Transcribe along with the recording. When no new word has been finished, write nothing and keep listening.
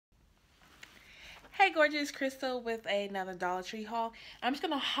Hey gorgeous, Crystal with another Dollar Tree haul. I'm just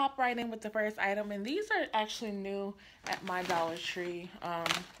gonna hop right in with the first item, and these are actually new at my Dollar Tree.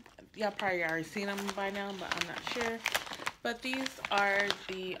 Y'all probably already seen them by now, but I'm not sure. But these are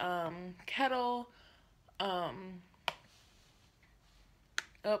the kettle um,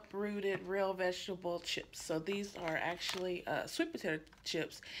 uprooted real vegetable chips. So these are actually sweet potato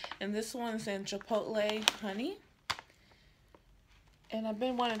chips, and this one's in Chipotle honey. And I've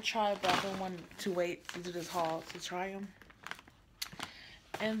been wanting to try, but I've been wanting to wait to do this haul to try them.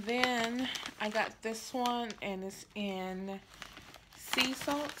 And then I got this one, and it's in sea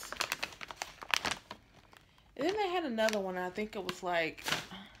salt. And then they had another one. I think it was like,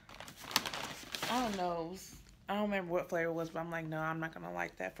 I don't know. I don't remember what flavor it was, but I'm like, no, I'm not going to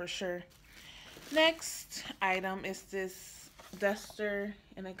like that for sure. Next item is this duster,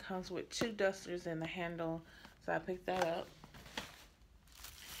 and it comes with 2 dusters in the handle. So I picked that up.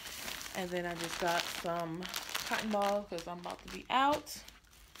 And then I just got some cotton balls because I'm about to be out.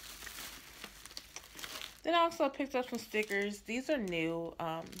 Then I also picked up some stickers. These are new.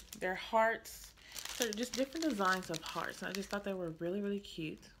 They're hearts. So they're just different designs of hearts. And I just thought they were really, really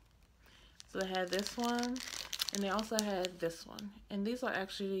cute. So they had this one. And they also had this one. And these are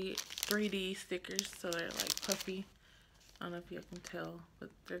actually 3D stickers. So they're like puffy. I don't know if you can tell. But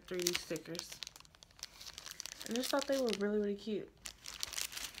they're 3D stickers. And I just thought they were really, really cute.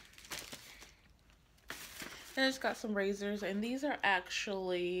 And I just got some razors, and these are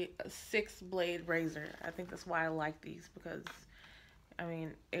actually a 6-blade razor. I think that's why I like these, because, I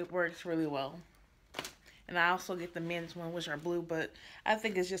mean, it works really well. And I also get the men's one, which are blue, but I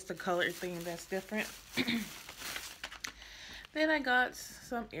think it's just the color thing that's different. Then I got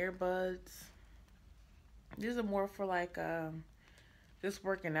some earbuds. These are more for like just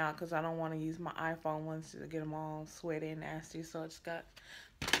working out, because I don't want to use my iPhone ones to get them all sweaty and nasty. So I just got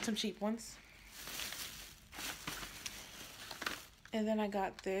some cheap ones. And then I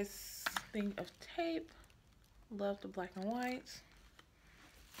got this thing of tape. Love the black and white.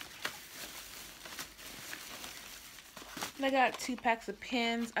 And I got 2 packs of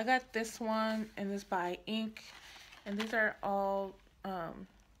pens. I got this one, and this by Ink. And these are all,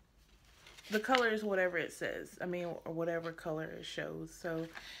 the colors, whatever it says. I mean, or whatever color it shows. So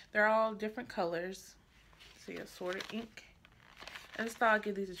they're all different colors. See, assorted ink. I just thought I'd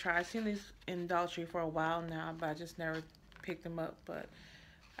give these a try. I've seen these in Dollar Tree for a while now, but I just never picked them up. But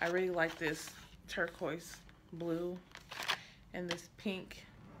I really like this turquoise blue and this pink.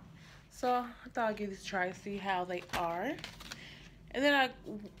 So I thought I'd give these a try, see how they are. And then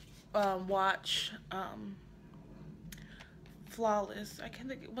I watch Flawless. I can't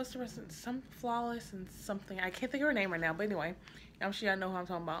think, what's the rest of some Flawless and something. I can't think of her name right now, but anyway, I'm sure y'all know who I'm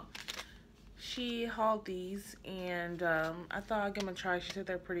talking about. She hauled these, and I thought I'd give them a try. She said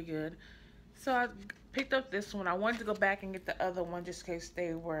they're pretty good. So I picked up this one. I wanted to go back and get the other one just in case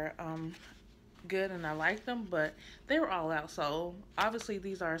they were good and I liked them, but they were all out. So obviously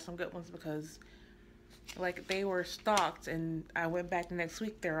these are some good ones, because like they were stocked, and I went back the next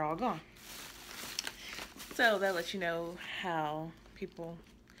week, they're all gone. So that lets you know how people,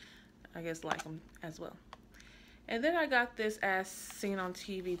 I guess, like them as well. And then I got this As Seen on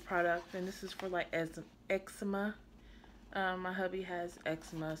TV product, and this is for like eczema. My hubby has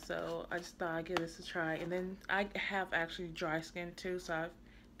eczema, so I just thought I'd give this a try. And then I have actually dry skin too, so I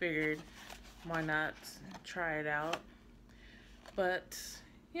figured why not try it out. But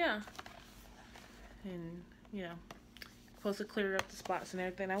yeah, and you know, supposed to clear up the spots and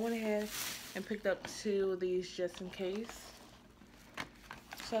everything. I went ahead and picked up 2 of these just in case.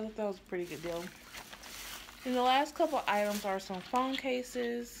 So I thought that was a pretty good deal. And the last couple items are some phone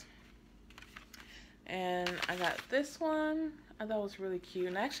cases. And I got this one. I thought it was really cute.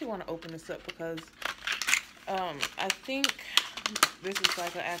 And I actually want to open this up because I think this is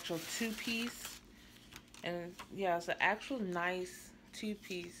like an actual 2-piece. And yeah, it's an actual nice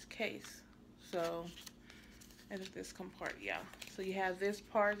 2-piece case. So I think this part, yeah. So you have this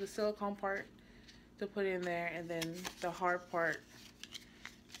part, the silicone part, to put in there. And then the hard part,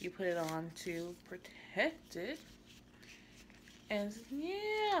 you put it on to protect it. And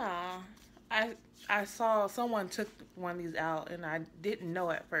yeah, I saw someone took one of these out, and I didn't know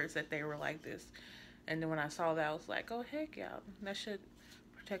at first that they were like this. And then when I saw that, I was like, oh heck yeah, that should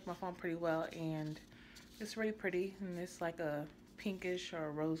protect my phone pretty well. And it's really pretty, and it's like a pinkish or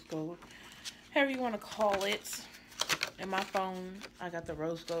a rose gold, however you want to call it. And my phone, I got the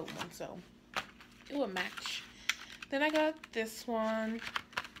rose gold one, so it would match. Then I got this one.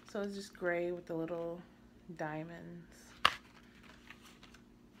 So it's just gray with the little diamonds.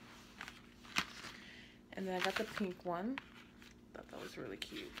 And then I got the pink one. Thought that was really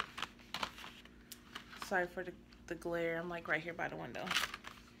cute. sorry for the glare. I'm like right here by the window.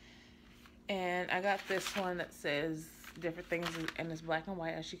 And I got this one that says different things, and it's black and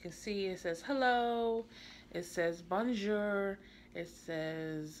white. As you can see, it says hello, it says bonjour, it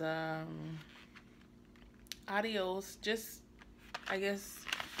says adios, just I guess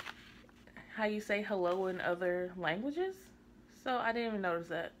how you say hello in other languages. So I didn't even notice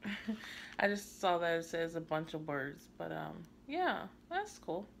that. I just saw that it says a bunch of words, but yeah, that's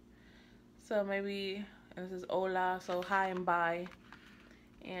cool. So maybe, and this is hola, so hi and bye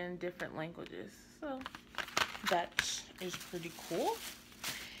in different languages. So that is pretty cool.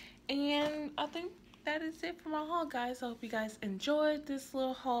 And I think that is it for my haul, guys. I hope you guys enjoyed this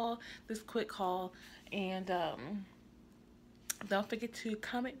little haul, this quick haul. And don't forget to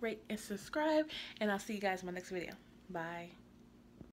comment, rate, and subscribe. And I'll see you guys in my next video. Bye.